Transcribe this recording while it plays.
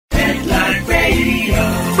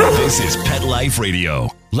This is Pet Life Radio.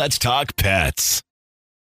 Let's talk pets.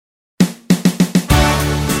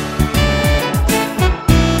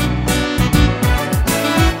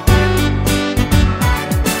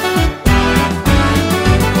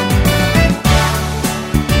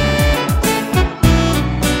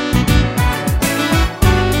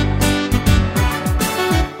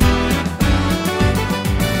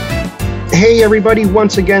 Hey everybody,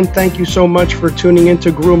 once again, thank you so much for tuning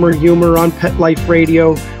into Groomer Humor on Pet Life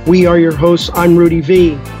Radio. We are your hosts. I'm Rudy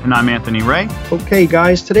V. And I'm Anthony Ray. Okay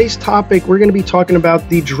guys, today's topic, we're going to be talking about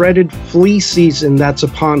the dreaded flea season that's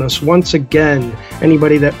upon us once again.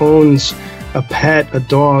 Anybody that owns a pet, a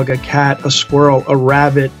dog, a cat, a squirrel, a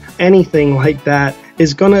rabbit, anything like that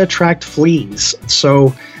is going to attract fleas.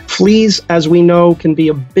 So fleas, as we know, can be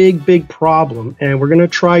a big problem, and we're going to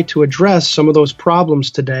try to address some of those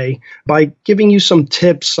problems today by giving you some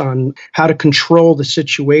tips on how to control the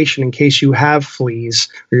situation in case you have fleas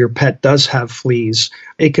or your pet does have fleas.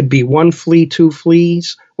 It could be 1 flea, 2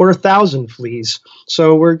 fleas, or 1,000 fleas.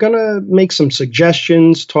 So we're going to make some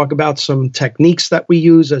suggestions, talk about some techniques that we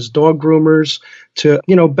use as dog groomers to,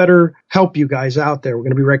 better help you guys out there. We're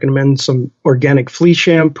going to be recommending some organic flea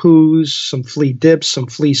shampoos, some flea dips, some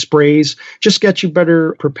flea sprays, just get you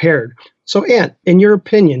better prepared. So, Ant, in your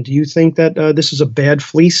opinion, do you think that this is a bad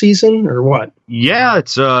flea season or what? Yeah,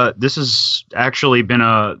 this has actually been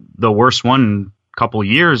the worst one couple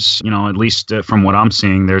years, at least from what I'm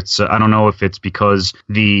seeing. I don't know if it's because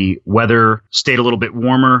the weather stayed a little bit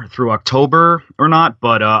warmer through October or not,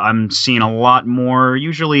 but I'm seeing a lot more.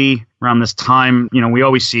 Usually around this time, we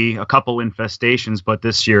always see a couple infestations, but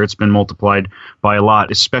this year it's been multiplied by a lot,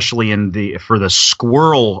 especially for the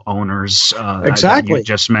squirrel owners. Exactly. That you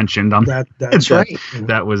just mentioned. That's right.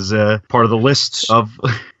 That was part of the list of.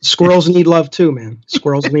 Squirrels need love too, man.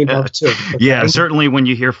 Squirrels need love too. Okay? Yeah, certainly when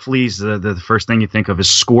you hear fleas, the first thing you think of is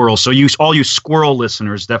squirrels. So all you squirrel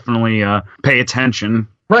listeners, definitely pay attention.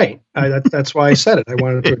 Right. That's why I said it. I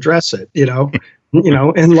wanted to address it,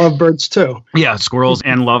 and lovebirds too. Yeah, squirrels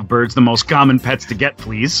and lovebirds, the most common pets to get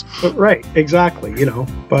fleas. Right, exactly,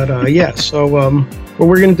 But yeah, so what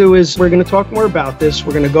we're going to do is we're going to talk more about this.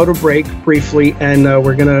 We're going to go to break briefly, and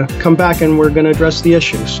we're going to come back and we're going to address the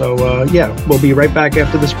issue. So yeah, we'll be right back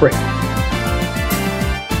after this break.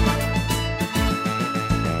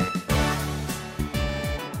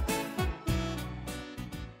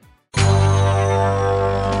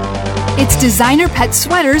 It's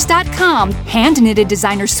DesignerPetSweaters.com. Hand-knitted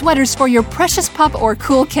designer sweaters for your precious pup or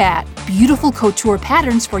cool cat. Beautiful couture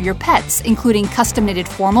patterns for your pets, including custom-knitted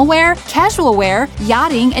formal wear, casual wear,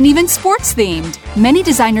 yachting, and even sports-themed. Many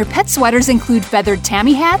designer pet sweaters include feathered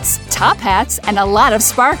tammy hats, top hats, and a lot of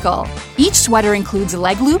sparkle. Each sweater includes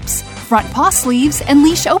leg loops, front paw sleeves, and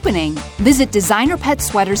leash opening. Visit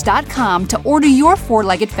DesignerPetSweaters.com to order your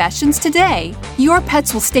 4-legged fashions today. Your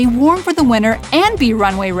pets will stay warm for the winter and be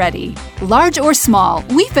runway ready. Large or small,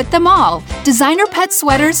 we fit them all.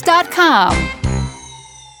 DesignerPetSweaters.com.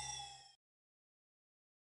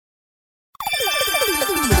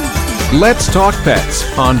 Let's Talk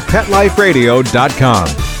Pets on PetLifeRadio.com.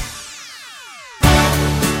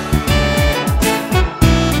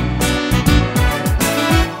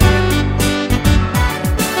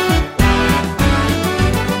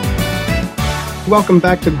 Welcome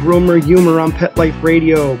back to Groomer Humor on Pet Life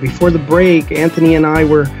Radio. Before the break, Anthony and I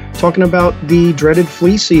were talking about the dreaded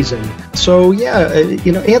flea season. So yeah,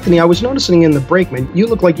 Anthony, I was noticing in the break, man, you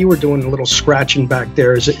look like you were doing a little scratching back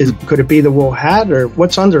there. Could it be the wool hat, or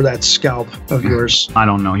what's under that scalp of yours? I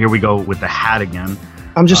don't know. Here we go with the hat again.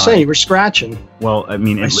 I'm just saying, you were scratching. Well, I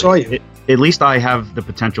mean, I saw you. At least I have the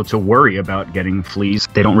potential to worry about getting fleas.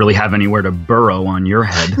 They don't really have anywhere to burrow on your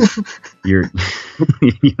head. You're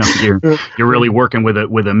really working with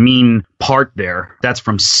a mean part there. That's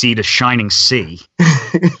from sea to shining sea.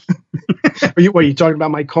 Are you talking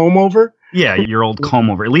about my comb over? Yeah, your old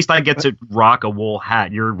comb over. At least I get to rock a wool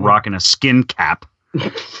hat. You're rocking a skin cap.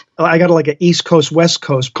 I got like an East Coast, West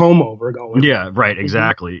Coast comb over going. Yeah, right,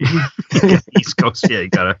 exactly. East Coast, yeah, you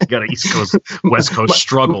got an East Coast, West Coast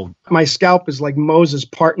struggle. My scalp is like Moses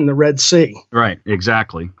parting the Red Sea. Right,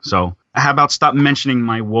 exactly. So how about stop mentioning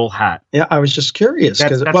my wool hat? Yeah, I was just curious. But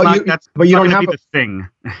you don't have the thing.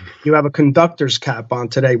 You have a conductor's cap on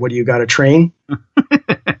today. What do you got, a train?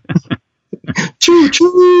 Choo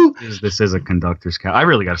choo. This is a conductor's cap. I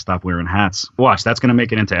really got to stop wearing hats. Watch, that's going to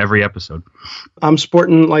make it into every episode. I'm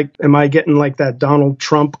sporting am I getting like that Donald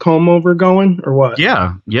Trump comb over going or what?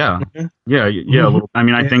 Yeah. A little. I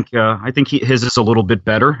mean, I think his is a little bit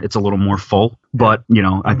better. It's a little more full, but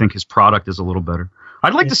I think his product is a little better.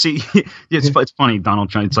 I'd like to see. It's funny, Donald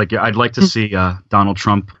Trump. It's like I'd like to see Donald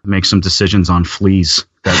Trump make some decisions on fleas.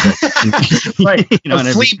 Right. You know, A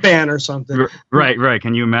flea ban or something. Right.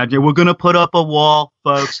 Can you imagine? We're gonna put up a wall,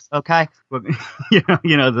 folks. Okay. We're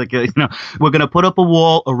gonna put up a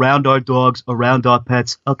wall around our dogs, around our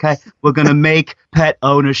pets. Okay. We're gonna make pet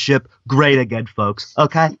ownership great again, folks.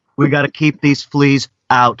 Okay. We got to keep these fleas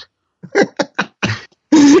out.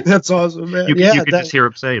 That's awesome, man. You could just hear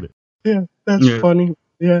him saying it. Yeah, that's funny.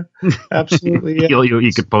 Yeah, absolutely. Yeah.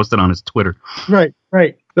 You could post it on his Twitter. Right.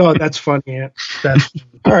 Oh, that's funny. Yeah.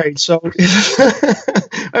 All right. So,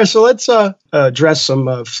 let's address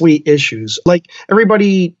some flea issues. Like,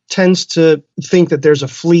 everybody tends to think that there's a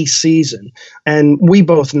flea season, and we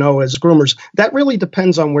both know as groomers that really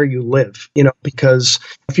depends on where you live. Because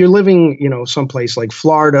if you're living, someplace like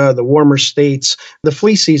Florida, the warmer states, the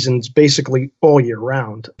flea season's basically all year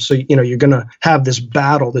round. So, you're going to have this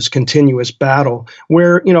continuous battle.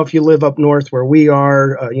 Where if you live up north where we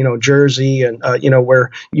are, Jersey, and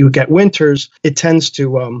where you get winters, it tends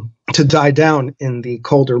to die down in the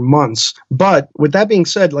colder months. But with that being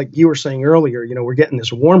said, like you were saying earlier, we're getting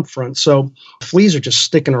this warm front, so fleas are just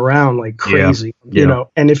sticking around like crazy.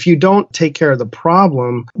 And if you don't take care of the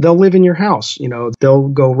problem, they'll live in your house. They'll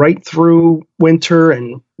go right through winter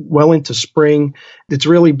and well into spring. It's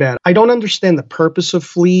really bad. I don't understand the purpose of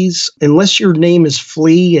fleas unless your name is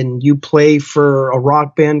Flea and you play for a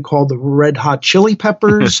rock band called the Red Hot Chili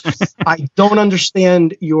Peppers. I don't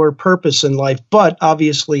understand your purpose in life, but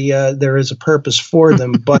obviously there is a purpose for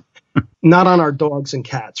them, but not on our dogs and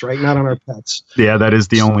cats, right? Not on our pets. Yeah, that is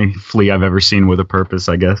the only flea I've ever seen with a purpose,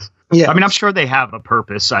 I guess. Yeah. I mean, I'm sure they have a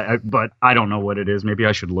purpose, but I don't know what it is. Maybe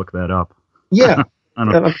I should look that up. Yeah.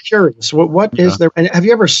 I'm curious. What is there? And have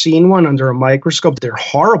you ever seen one under a microscope? They're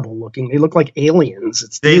horrible looking. They look like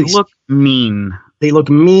aliens. They look mean. They look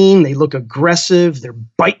mean. They look aggressive. They're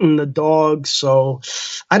biting the dog. So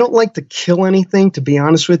I don't like to kill anything, to be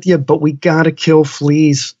honest with you, but we got to kill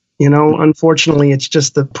fleas. Unfortunately, it's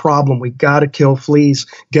just the problem. We got to kill fleas,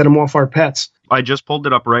 get them off our pets. I just pulled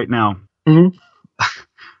it up right now. Mm-hmm.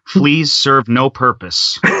 Fleas serve no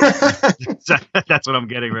purpose. That's what I'm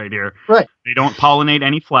getting right here. Right. They don't pollinate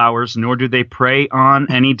any flowers, nor do they prey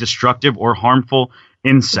on any destructive or harmful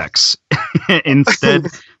insects. Instead,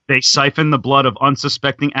 they siphon the blood of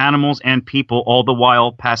unsuspecting animals and people, all the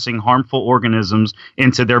while passing harmful organisms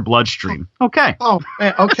into their bloodstream. Okay. Oh,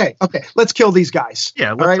 okay. Let's kill these guys. Yeah.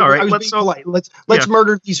 All right. I was being polite. Let's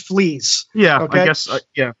murder these fleas. Yeah. Okay? I guess.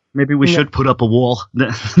 Maybe we should put up a wall.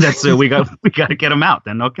 That's we got to get them out.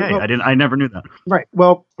 Then okay. Well, I never knew that. Right.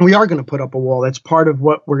 Well, we are going to put up a wall. That's part of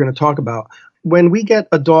what we're going to talk about. When we get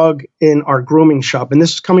a dog in our grooming shop, and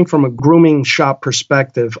this is coming from a grooming shop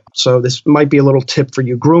perspective, so this might be a little tip for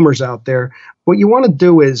you groomers out there. What you want to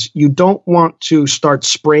do is you don't want to start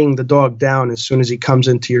spraying the dog down as soon as he comes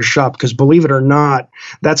into your shop, because believe it or not,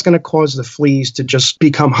 that's going to cause the fleas to just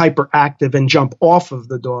become hyperactive and jump off of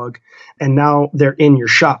the dog, and now they're in your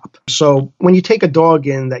shop. So when you take a dog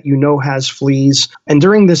in that has fleas, and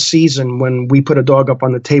during this season when we put a dog up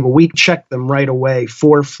on the table, we check them right away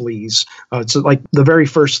for fleas. It's like the very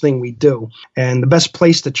first thing we do. And the best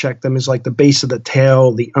place to check them is like the base of the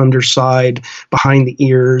tail, the underside, behind the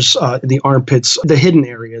ears, the armpits, the hidden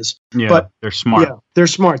areas. Yeah, but they're smart. Yeah, they're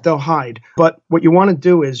smart. They'll hide. But what you want to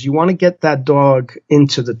do is you want to get that dog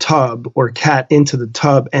into the tub or cat into the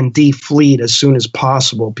tub and defleed as soon as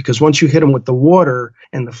possible, because once you hit them with the water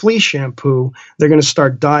and the flea shampoo, they're going to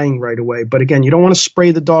start dying right away. But again, you don't want to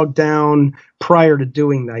spray the dog down prior to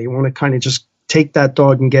doing that. You want to kind of just take that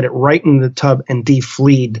dog and get it right in the tub and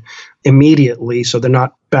defleed immediately, so they're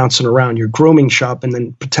not bouncing around your grooming shop and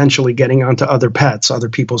then potentially getting onto other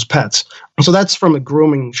people's pets. So that's from a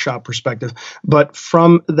grooming shop perspective. But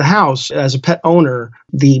from the house, as a pet owner,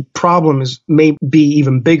 the problem may be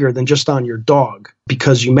even bigger than just on your dog,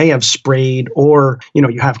 because you may have sprayed, or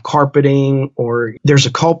you have carpeting, or there's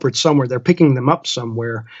a culprit somewhere. They're picking them up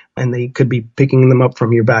somewhere, and they could be picking them up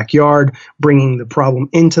from your backyard, bringing the problem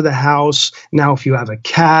into the house. Now, if you have a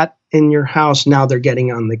cat in your house, now they're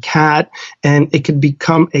getting on the cat, and it could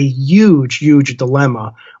become a huge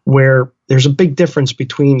dilemma where there's a big difference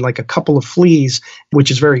between like a couple of fleas, which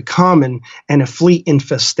is very common, and a flea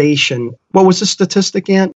infestation. What was the statistic,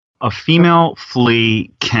 Ant? A female flea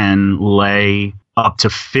can lay up to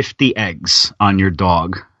 50 eggs on your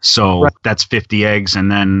dog. So that's 50 eggs, and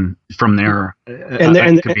then from there,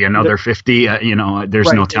 it could be another 50.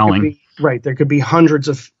 There's no telling. There could be hundreds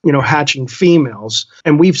of, hatching females.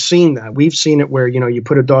 And we've seen that. We've seen it where, you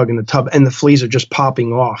put a dog in the tub and the fleas are just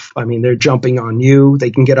popping off. I mean, they're jumping on you.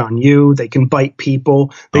 They can get on you. They can bite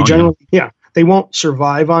people. They they won't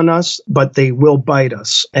survive on us, but they will bite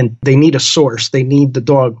us. And they need a source. They need the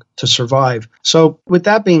dog to survive. So with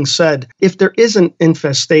that being said, if there is an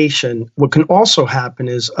infestation, what can also happen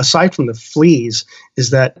is, aside from the fleas,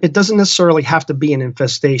 is that it doesn't necessarily have to be an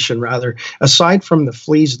infestation. Rather, aside from the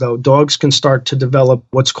fleas, though, dogs can start to develop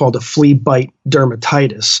what's called a flea bite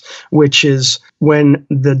dermatitis, which is when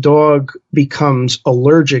the dog becomes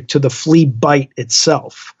allergic to the flea bite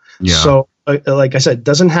itself. Yeah. So, like I said, it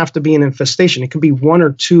doesn't have to be an infestation. It can be one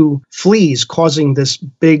or two fleas causing this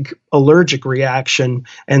big allergic reaction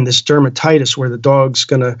and this dermatitis where the dog's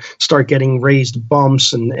going to start getting raised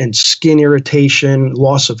bumps and skin irritation,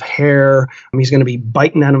 loss of hair. He's going to be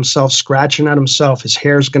biting at himself, scratching at himself. His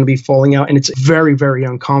hair is going to be falling out, and it's very, very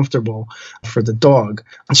uncomfortable for the dog.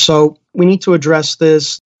 So we need to address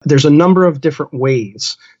this. There's a number of different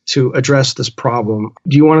ways to address this problem.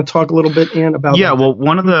 Do you want to talk a little bit, Ann, about Yeah, that? well,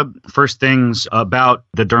 one of the first things about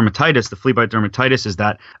the dermatitis, the flea bite dermatitis, is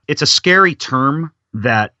that it's a scary term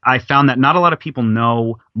that I found that not a lot of people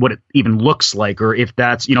know what it even looks like, or if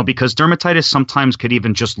that's, because dermatitis sometimes could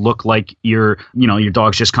even just look like your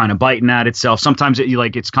dog's just kind of biting at itself. Sometimes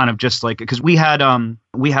it's kind of just like, because we had an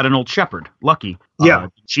old shepherd, Lucky. Yeah.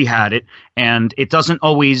 She had it, and it doesn't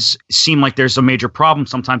always seem like there's a major problem.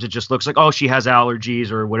 Sometimes it just looks like, oh, she has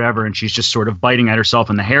allergies or whatever, and she's just sort of biting at herself,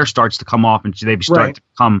 and the hair starts to come off, and they start to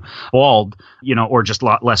become bald, or just a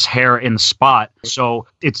lot less hair in the spot. So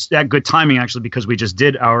it's that good timing, actually, because we just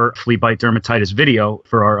did our flea bite dermatitis video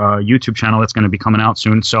for our YouTube channel that's going to be coming out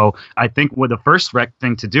soon. So I think the first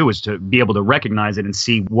thing to do is to be able to recognize it and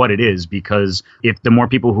see what it is, because if the more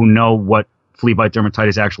people who know what flea bite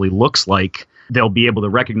dermatitis actually looks like, they'll be able to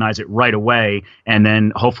recognize it right away, and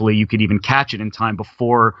then hopefully you could even catch it in time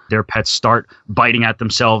before their pets start biting at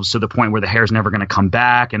themselves to the point where the hair's never going to come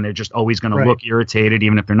back and they're just always going to look irritated,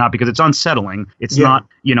 even if they're not, because it's unsettling. It's not,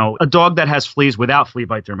 a dog that has fleas without flea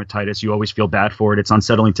bite dermatitis, you always feel bad for it. It's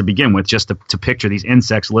unsettling to begin with, just to picture these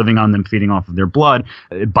insects living on them, feeding off of their blood,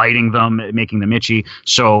 biting them, making them itchy.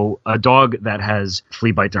 So a dog that has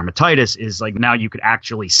flea bite dermatitis is like, now you could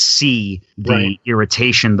actually see the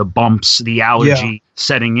irritation, the bumps, the allergy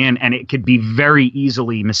setting in, and it could be very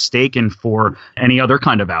easily mistaken for any other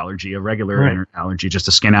kind of allergy, a regular allergy, just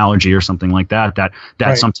a skin allergy or something like that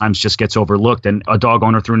sometimes just gets overlooked, and a dog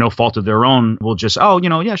owner, through no fault of their own, will just,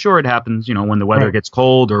 sure, it happens, when the weather gets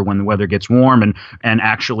cold or when the weather gets warm, and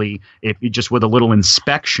actually, if you just, with a little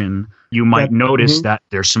inspection, you might notice that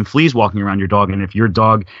there's some fleas walking around your dog, and if your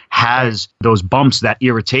dog has those bumps, that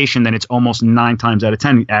irritation, then it's almost 9 times out of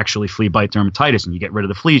 10 actually flea bite dermatitis, and you get rid of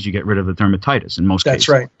the fleas, you get rid of the dermatitis in most cases. That's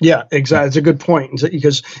right. Yeah, exactly. It's a good point,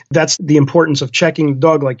 because that's the importance of checking the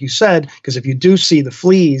dog, like you said, because if you do see the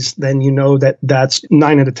fleas, then you know that that's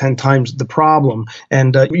 9 out of 10 times the problem.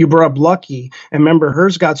 And you brought up Lucky, and remember,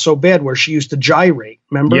 hers got so bad where she used to gyrate,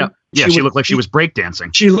 remember? Yeah. Yeah, she looked like she was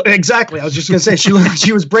breakdancing. Exactly. I was just going to say, she looked like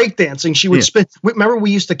she was breakdancing. She would spin. Remember,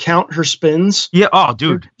 we used to count her spins? Yeah. Oh,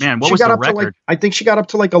 dude. Man, what was the record? I think she got up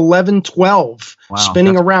to like 11, 12,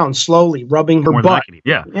 spinning around slowly, rubbing her butt.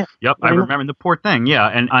 Yeah. Yep. I remember the poor thing. Yeah.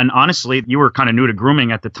 And honestly, you were kind of new to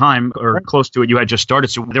grooming at the time, or close to it. You had just started.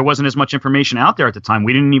 So there wasn't as much information out there at the time.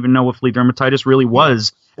 We didn't even know what flea dermatitis really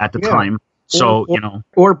was at the time. So,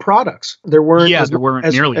 or products. There weren't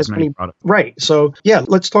nearly as many products. Right. So,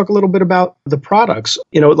 let's talk a little bit about the products.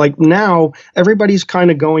 Like now, everybody's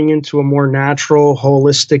kind of going into a more natural,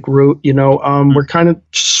 holistic route. We're kind of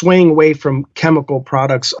swaying away from chemical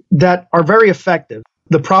products that are very effective.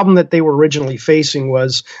 The problem that they were originally facing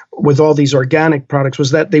was, with all these organic products,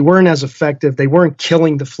 was that they weren't as effective. They weren't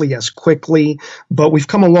killing the flea as quickly, but we've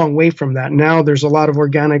come a long way from that. Now there's a lot of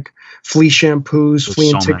organic flea shampoos,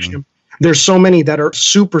 flea and tick shampoos. There's so many that are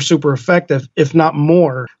super, super effective, if not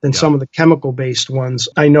more than some of the chemical-based ones.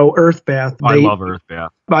 I know Earth Bath. I love Earth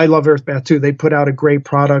Bath. I love Earth Bath, too. They put out a great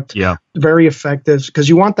product. Yeah. Very effective, because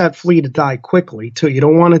you want that flea to die quickly, too. You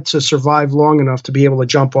don't want it to survive long enough to be able to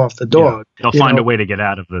jump off the dog. Yeah. They'll find a way to get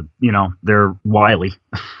out of the, they're wily.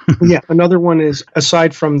 Yeah. Another one is,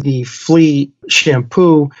 aside from the flea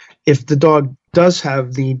shampoo, if the dog does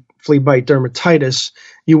have the flea bite dermatitis,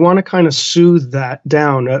 you want to kind of soothe that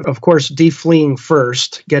down. Of course, defleeing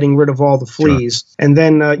first, getting rid of all the fleas, and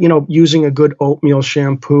then, using a good oatmeal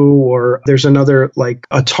shampoo, or there's another like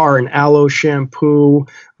a tar and aloe shampoo,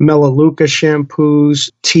 Melaleuca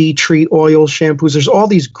shampoos, tea tree oil shampoos. There's all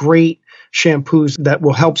these great shampoos that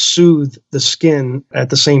will help soothe the skin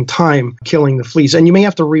at the same time killing the fleas. And you may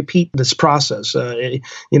have to repeat this process.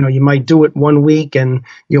 You might do it one week and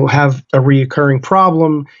you'll have a reoccurring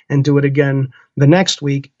problem, and do it again the next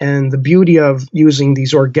week. And the beauty of using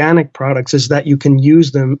these organic products is that you can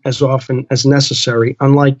use them as often as necessary,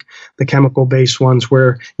 unlike the chemical-based ones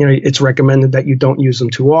where, it's recommended that you don't use them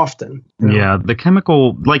too often. Yeah, the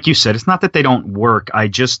chemical, like you said, it's not that they don't work. I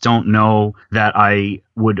just don't know that I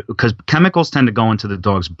would, because chemicals tend to go into the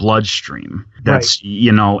dog's bloodstream. That's,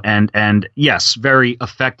 right. And yes, very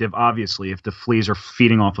effective, obviously. If the fleas are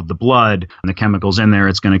feeding off of the blood and the chemicals in there,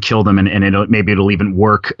 it's going to kill them, and maybe it'll even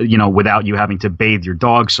work, without you having to bathe your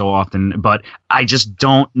dog so often. But I just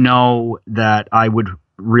don't know that I would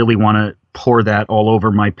really want to pour that all over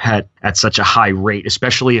my pet at such a high rate,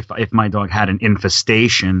 especially if my dog had an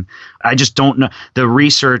infestation. I just don't know. The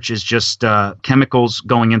research is just chemicals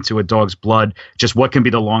going into a dog's blood, just what can be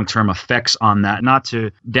the long-term effects on that. Not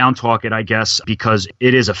to down-talk it, I guess, because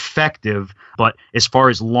it is effective, but as far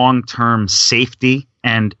as long-term safety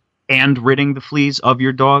and ridding the fleas of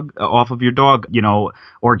your dog, off of your dog,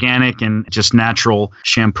 organic and just natural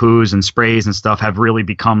shampoos and sprays and stuff have really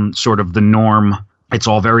become sort of the norm. It's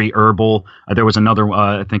all very herbal. There was another,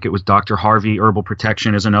 I think it was Dr. Harvey, Herbal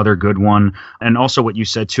Protection is another good one. And also what you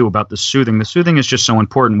said too about the soothing. The soothing is just so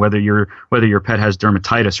important, whether your pet has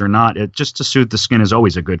dermatitis or not. Just to soothe the skin is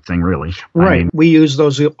always a good thing, really. Right. We use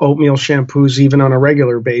those oatmeal shampoos even on a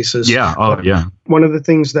regular basis. Yeah. Oh, yeah. One of the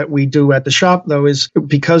things that we do at the shop, though, is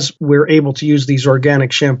because we're able to use these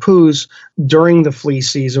organic shampoos during the flea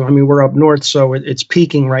season. I mean, we're up north, so it's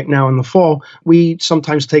peaking right now in the fall. We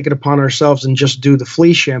sometimes take it upon ourselves and just do the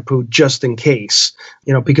flea shampoo just in case,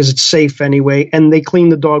 because it's safe anyway. And they clean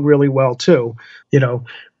the dog really well, too,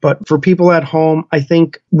 But for people at home, I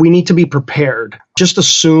think we need to be prepared. Just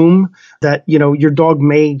assume that, your dog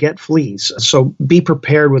may get fleas. So be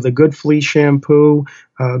prepared with a good flea shampoo,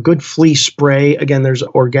 good flea spray. Again, there's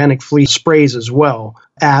organic flea sprays as well.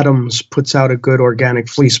 Adams puts out a good organic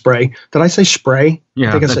flea spray. Did I say spray?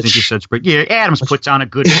 Yeah, I think you said spray. Yeah, Adams puts on a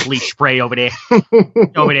good flea spray over there at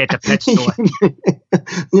the pet store.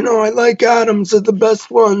 I like Adams. They're the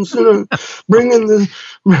best ones. Bring in the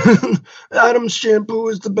Adams shampoo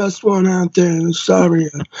is the best one out there.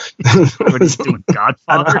 Sorry. What are you doing,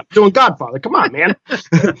 Godfather? I'm doing Godfather. Come on, man.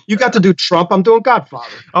 You got to do Trump. I'm doing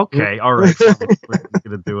Godfather. Okay, all right. So we're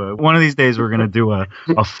gonna do one of these days. We're gonna do a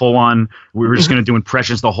full on. We're just gonna do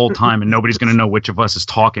impressions the whole time, and nobody's gonna know which of us is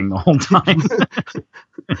talking the whole time.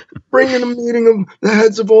 Bring in a meeting of the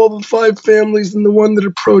heads of all the 5 families, and the one that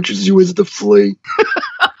approaches you is the flea.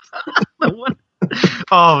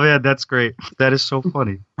 Oh man, that's great. That is so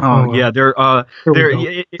funny. Oh yeah, they're in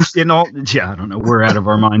all. Yeah, I don't know. We're out of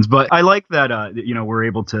our minds, but I like that. We're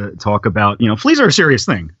able to talk about. Fleas are a serious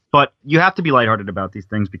thing, but you have to be lighthearted about these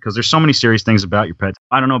things because there's so many serious things about your pets.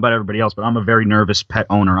 I don't know about everybody else, but I'm a very nervous pet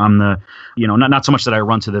owner. I'm not so much that I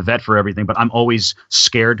run to the vet for everything, but I'm always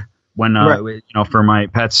scared when for my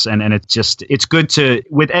pets, and it's good to,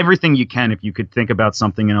 with everything you can, if you could think about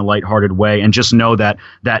something in a lighthearted way and just know that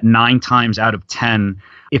 9 times out of 10,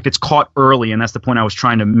 if it's caught early, and that's the point I was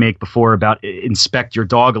trying to make before about inspect your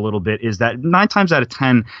dog a little bit, is that 9 times out of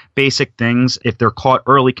 10 basic things, if they're caught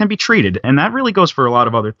early, can be treated. And that really goes for a lot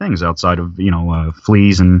of other things outside of,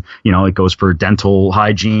 fleas, and, it goes for dental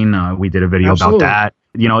hygiene. We did a video about that.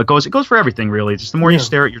 It goes for everything, really. Just the more you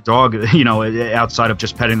stare at your dog, outside of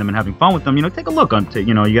just petting them and having fun with them, take a look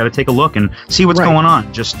you got to take a look and see what's going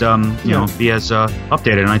on. Just, be as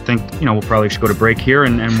updated. And I think, we'll probably should go to break here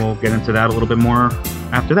and we'll get into that a little bit more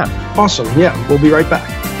after that. Awesome. Yeah, we'll be right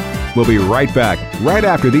back. We'll be right back right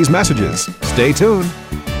after these messages. Stay tuned.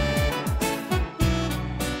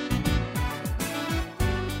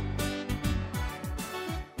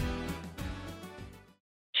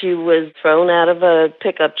 She was thrown out of a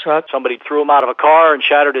pickup truck. Somebody threw him out of a car and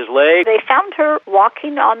shattered his leg. They found her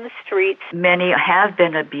walking on the streets. Many have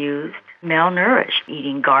been abused, malnourished,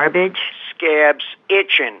 eating garbage. Scabs,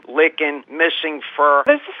 itching, licking, missing fur.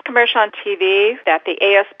 There's this commercial on TV that the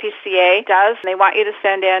ASPCA does. They want you to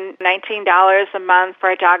send in $19 a month for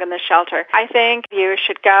a dog in the shelter. I think you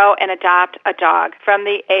should go and adopt a dog from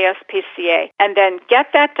the ASPCA and then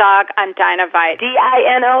get that dog on Dinovite.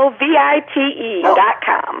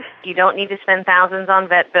 DINOVITE.com. You don't need to spend thousands on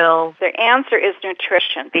vet bills. The answer is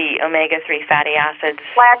nutrition. The omega-3 fatty acids.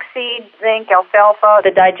 Flaxseed, zinc, alfalfa. The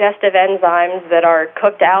digestive enzymes that are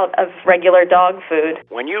cooked out of regular dog food.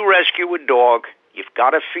 When you rescue a dog, you've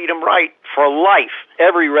got to feed him right for life.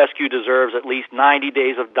 Every rescue deserves at least 90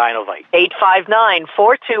 days of Dinovite.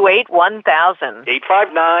 859-428-1000.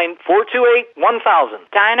 859-428-1000.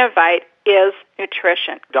 Dinovite is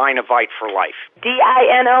nutrition. Dinovite for life.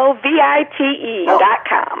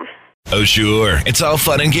 DINOVITE.com. Oh, sure. It's all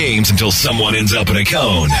fun and games until someone ends up in a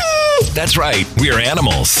cone. That's right. We're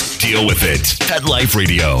animals. Deal with it. Pet Life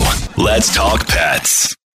Radio. Let's talk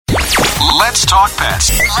pets. Let's talk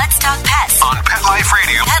pets. Let's talk pets On Pet Life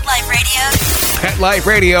Radio. Pet Life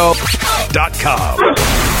Radio. PetLifeRadio.com.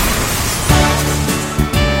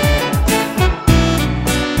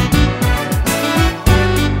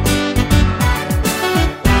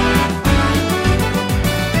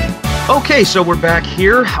 Okay, so we're back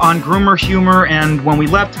here on Groomer Humor, and when we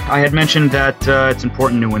left, I had mentioned that it's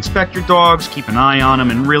important to inspect your dogs, keep an eye on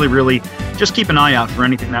them, and really just keep an eye out for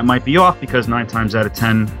anything that might be off, because 9 times out of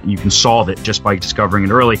 10, you can solve it just by discovering it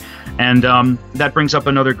early. And that brings up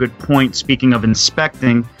another good point. Speaking of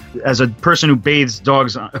inspecting, as a person who bathes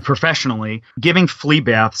dogs professionally, giving flea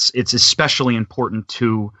baths, it's especially important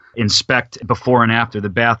to inspect before and after the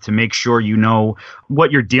bath to make sure you know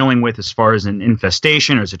what you're dealing with as far as an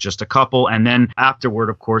infestation, or is it just a couple? And then afterward,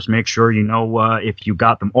 of course, make sure you know if you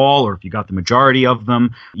got them all or if you got the majority of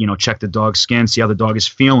them. Check the dog's skin, see how the dog is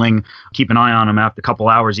feeling. Keep an eye on him after a couple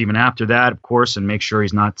hours, even after that, of course, and make sure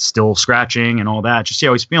he's not still scratching and all that. Just see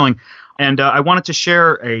how he's feeling. And I wanted to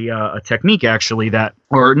share a technique, actually, that,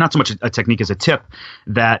 or not so much a technique as a tip,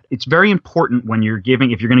 that it's very important when you're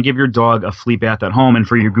if you're going to give your dog a flea bath at home, and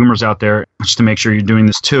for your groomers out there, just to make sure you're doing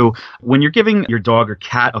this too, when you're giving your dog or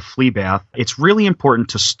cat a flea bath, it's really important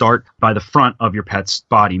to start by the front of your pet's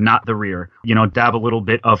body, not the rear. Dab a little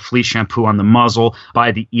bit of flea shampoo on the muzzle,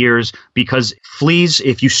 by the ears, because fleas,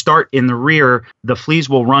 if you start in the rear, the fleas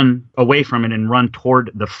will run away from it and run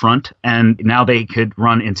toward the front, and now they could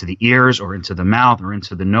run into the ears or into the mouth or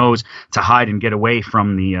into the nose to hide and get away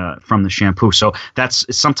from the shampoo. So that's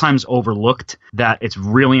sometimes overlooked, that it's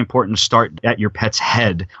really important to start at your pet's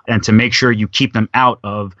head and to make sure you keep them out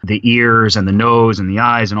of the ears and the nose and the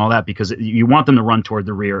eyes and all that, because you want them to run toward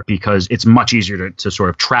the rear, because it's much easier to sort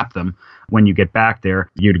of trap them when you get back there.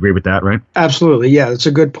 You'd agree with that, right? Absolutely. Yeah, it's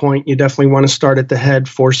a good point. You definitely want to start at the head,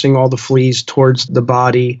 forcing all the fleas towards the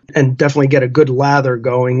body, and definitely get a good lather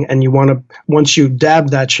going. And you want to, once you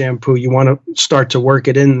dab that shampoo, you want to start to work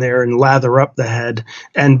it in there and lather up the head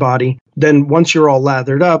and body. Then once you're all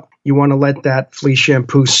lathered up, you want to let that flea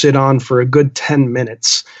shampoo sit on for a good 10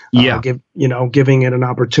 minutes. Yeah. Giving it an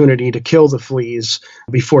opportunity to kill the fleas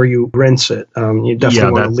before you rinse it. You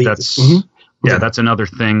definitely want to leave it. Yeah, that's another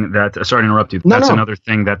thing that, sorry to interrupt you, another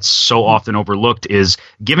thing that's so often overlooked, is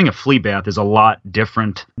giving a flea bath is a lot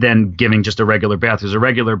different than giving just a regular bath. As a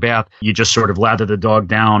regular bath, you just sort of lather the dog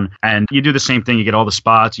down and you do the same thing. You get all the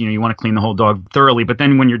spots, you want to clean the whole dog thoroughly, but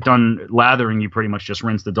then when you're done lathering, you pretty much just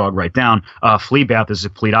rinse the dog right down. A flea bath is the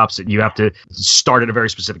complete opposite. You have to start at a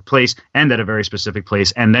very specific place, end at a very specific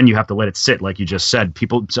place, and then you have to let it sit, like you just said.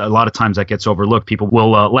 A lot of times that gets overlooked. People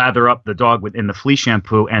will lather up the dog in the flea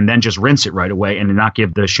shampoo and then just rinse it right away and not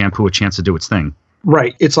give the shampoo a chance to do its thing.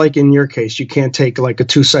 Right. It's like in your case, you can't take like a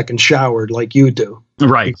 2-second shower like you do.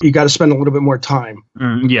 Right. You got to spend a little bit more time.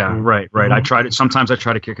 Right. I try to. Sometimes I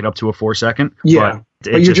try to kick it up to a 4-second. Yeah.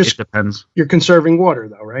 But it depends. You're conserving water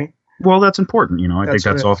though, right? Well, that's important. I think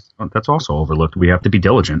that's also overlooked. We have to be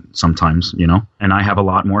diligent sometimes, and I have a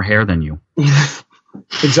lot more hair than you.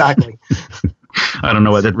 Exactly. I don't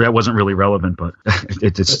know. That wasn't really relevant, but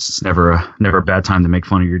it's never a bad time to make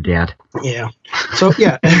fun of your dad. Yeah. So,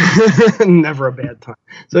 yeah, never a bad time.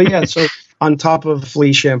 So, yeah, so on top of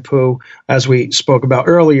flea shampoo, as we spoke about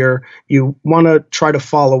earlier, you want to try to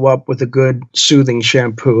follow up with a good soothing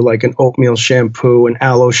shampoo, like an oatmeal shampoo, an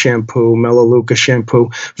aloe shampoo, Melaleuca shampoo.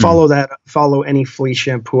 Follow any flea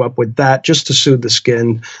shampoo up with that just to soothe the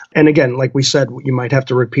skin. And again, like we said, you might have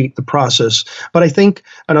to repeat the process. But I think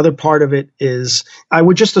another part of it is I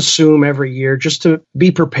would just assume every year, just to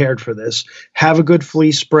be prepared for this, have a good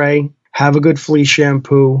flea spray. Have a good flea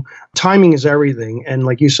shampoo. Timing is everything. And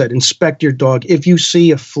like you said, inspect your dog. If you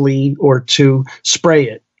see a flea or two, spray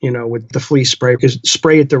it, with the flea spray. Because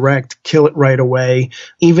spray it direct, kill it right away.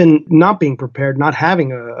 Even not being prepared, not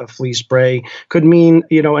having a flea spray could mean,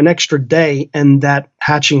 an extra day, and that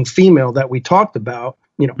hatching female that we talked about,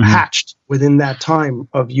 hatched within that time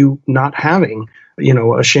of you not having,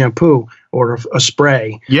 a shampoo or a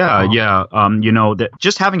spray. Yeah. That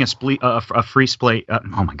just having a free spray.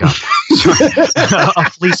 Oh my God. A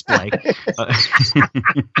flea spray.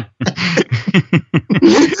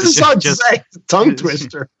 Just tongue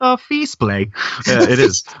twister. A flea spray. It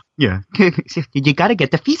is. Yeah. You got to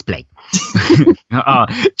get the flea spray.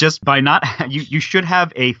 Just by you should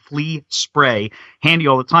have a flea spray handy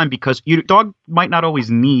all the time, because your dog might not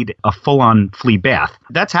always need a full-on flea bath.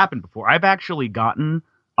 That's happened before. I've actually gotten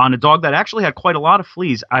on a dog that actually had quite a lot of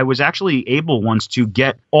fleas. I was actually able once to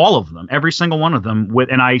get all of them, every single one of them,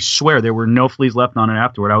 and I swear there were no fleas left on it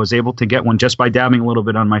afterward. I was able to get one just by dabbing a little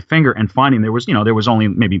bit on my finger and finding there was only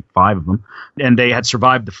maybe 5 of them, and they had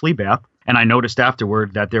survived the flea bath. And I noticed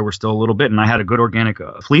afterward that there were still a little bit, and I had a good organic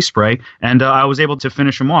flea spray, and I was able to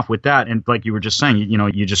finish them off with that. And like you were just saying,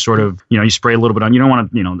 you just sort of, you spray a little bit on. You don't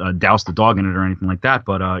want to, douse the dog in it or anything like that.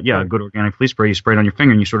 But a good organic flea spray, you spray it on your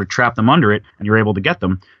finger, and you sort of trap them under it, and you're able to get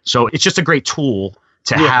them. So it's just a great tool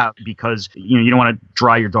to have, because you don't want to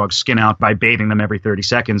dry your dog's skin out by bathing them every 30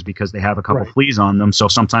 seconds because they have a couple fleas on them. So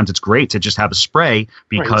sometimes it's great to just have a spray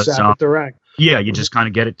because direct. Yeah, you just kind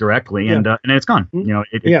of get it directly, and it's gone.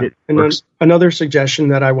 It works. Another suggestion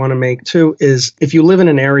that I want to make too is if you live in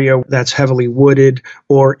an area that's heavily wooded,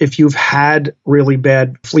 or if you've had really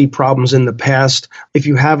bad flea problems in the past, if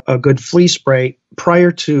you have a good flea spray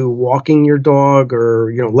prior to walking your dog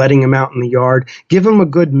or letting him out in the yard, give him a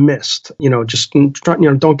good mist.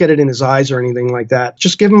 Don't get it in his eyes or anything like that.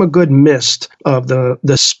 Just give him a good mist of the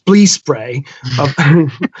flea spray,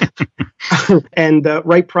 and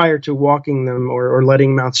right prior to walking them or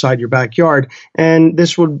letting them outside your backyard. And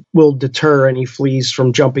this will deter any fleas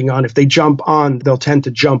from jumping on. If they jump on, they'll tend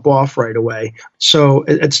to jump off right away. So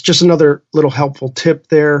it's just another little helpful tip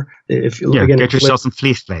there. If you get yourself some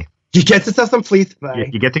flea spray. You get yourself some flea spray. Yeah,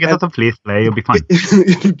 you get to get some flea spray, you'll be fine.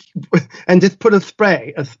 And just put a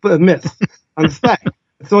mist on the spray.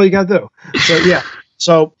 That's all you got to do.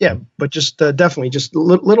 So, but just definitely just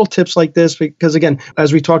little tips like this, because again,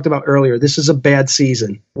 as we talked about earlier, this is a bad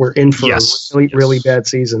season. We're in for a really bad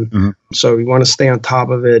season. Mm-hmm. So you want to stay on top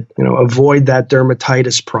of it, avoid that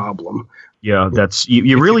dermatitis problem. Yeah, that's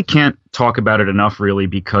you really can't talk about it enough, really,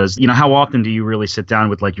 because how often do you really sit down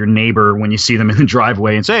with like your neighbor when you see them in the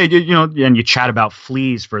driveway and say, and you chat about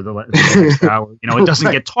fleas for the next hour? It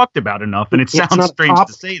doesn't get talked about enough, and it sounds strange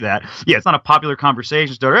to say that. Yeah, it's not a popular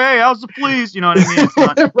conversation starter. Hey, how's the fleas? You know what I mean? It's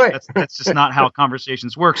not, that's just not how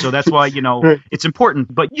conversations work. So that's why it's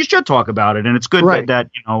important, but you should talk about it, and it's good that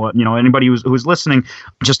anybody who's listening,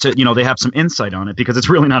 just to they have some insight on it, because it's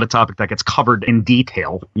really not a topic that gets covered in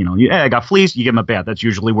detail. I got fleas, you give them a bath. That's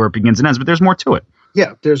usually where it begins and ends, but there's more to it.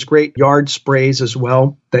 Yeah, there's great yard sprays as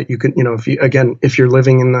well that you can, if you're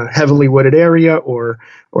living in a heavily wooded area or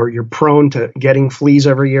you're prone to getting fleas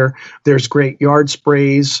every year, there's great yard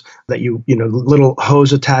sprays that little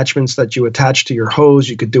hose attachments that you attach to your hose.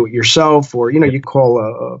 You could do it yourself, or, you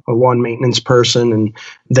call a lawn maintenance person and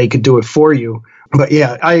they could do it for you. But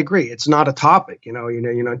yeah, I agree. It's not a topic.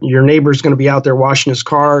 Your neighbor's going to be out there washing his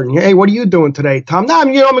car, and hey, what are you doing today, Tom? No,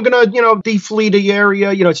 I'm going to deflea the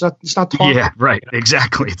area. It's not talking. Yeah, right.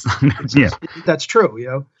 Exactly. It's not. Yeah, that's true.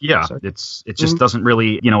 Yeah, so, it just doesn't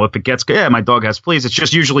really. If it gets my dog has fleas, it's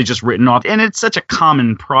just usually just written off, and it's such a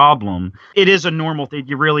common problem. It is a normal thing.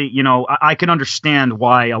 You really, I can understand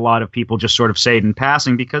why a lot of people just sort of say it in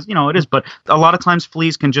passing, because it is. But a lot of times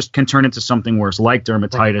fleas can turn into something worse, like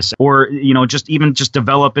dermatitis, or just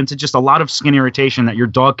develop into just a lot of skin irritation that your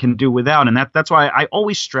dog can do without. And that's why I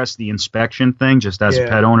always stress the inspection thing, just as a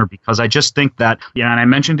pet owner, because I just think that, and I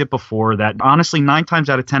mentioned it before, that honestly, 9 times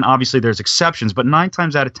out of 10, obviously there's exceptions, but 9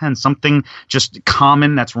 times out of 10, something just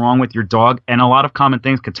common that's wrong with your dog, and a lot of common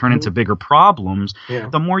things could turn into bigger problems. Yeah.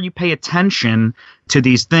 The more you pay attention to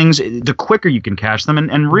these things, the quicker you can catch them.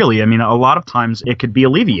 And really, a lot of times it could be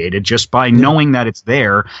alleviated just by knowing that it's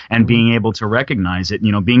there and being able to recognize it.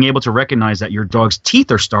 Being able to recognize that your dog's teeth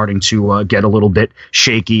are starting to get a little bit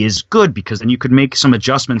shaky is good, because then you could make some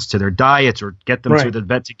adjustments to their diets or get them to the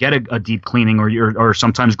vet to get a deep cleaning, or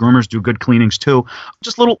sometimes groomers do good cleanings too.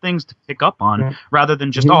 Just little things to pick up on rather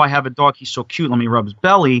than just, I have a dog, he's so cute, let me rub his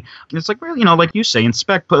belly. And it's like, really, like you say,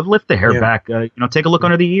 inspect, lift the hair back, take a look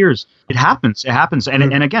under the ears. It happens.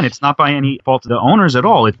 And again, it's not by any fault of the owners at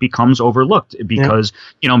all. It becomes overlooked because,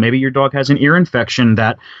 maybe your dog has an ear infection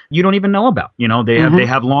that you don't even know about. They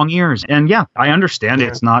have long ears. And I understand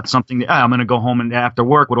it's not something that I'm going to go home and after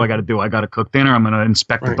work, what do I got to do? I got to cook dinner. I'm going to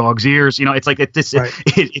inspect the dog's ears. It's like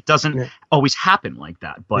it doesn't always happen like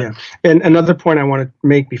that. But and another point I want to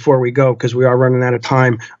make before we go, because we are running out of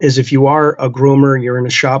time, is if you are a groomer, you're in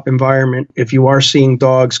a shop environment, if you are seeing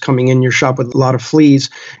dogs coming in your shop with a lot of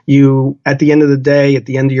fleas, you, at the end of the day, at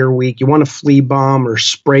the end of your week, you want to flea bomb or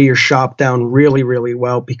spray your shop down really, really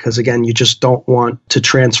well, because again, you just don't want to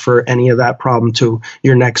transfer any of that problem to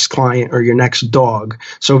your next client or your next dog.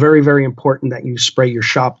 So very, very important that you spray your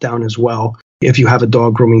shop down as well, if you have a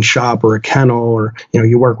dog grooming shop or a kennel, or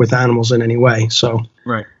you work with animals in any way. So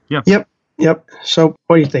Yep. So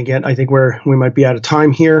what do you think, Ed? I think we might be out of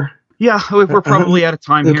time here. Yeah, we're probably out of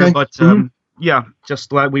time here, but Yeah,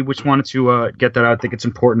 just we just wanted to get that out. I think it's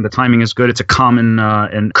important. The timing is good. It's a common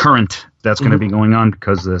and current that's going to be going on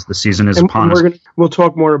because the season is upon us. We'll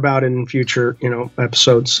talk more about it in future,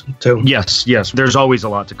 episodes too. Yes. There's always a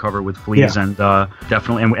lot to cover with fleas, and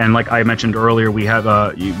definitely. And like I mentioned earlier, we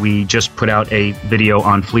just put out a video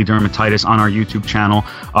on flea dermatitis on our YouTube channel.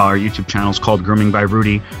 Our YouTube channel is called Grooming by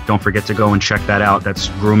Rudy. Don't forget to go and check that out. That's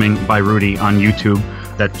Grooming by Rudy on YouTube.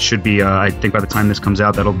 That should be, I think by the time this comes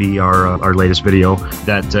out, that'll be our latest video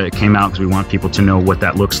that came out because we want people to know what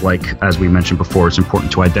that looks like. As we mentioned before, it's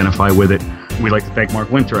important to identify with it. We'd like to thank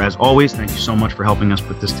Mark Winter, as always. Thank you so much for helping us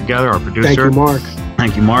put this together, our producer. Thank you, Mark.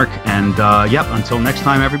 Thank you, Mark. And until next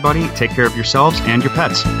time, everybody, take care of yourselves and your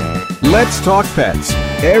pets. Let's Talk Pets,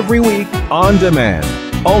 every week on demand,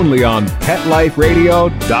 only on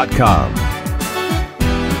PetLifeRadio.com.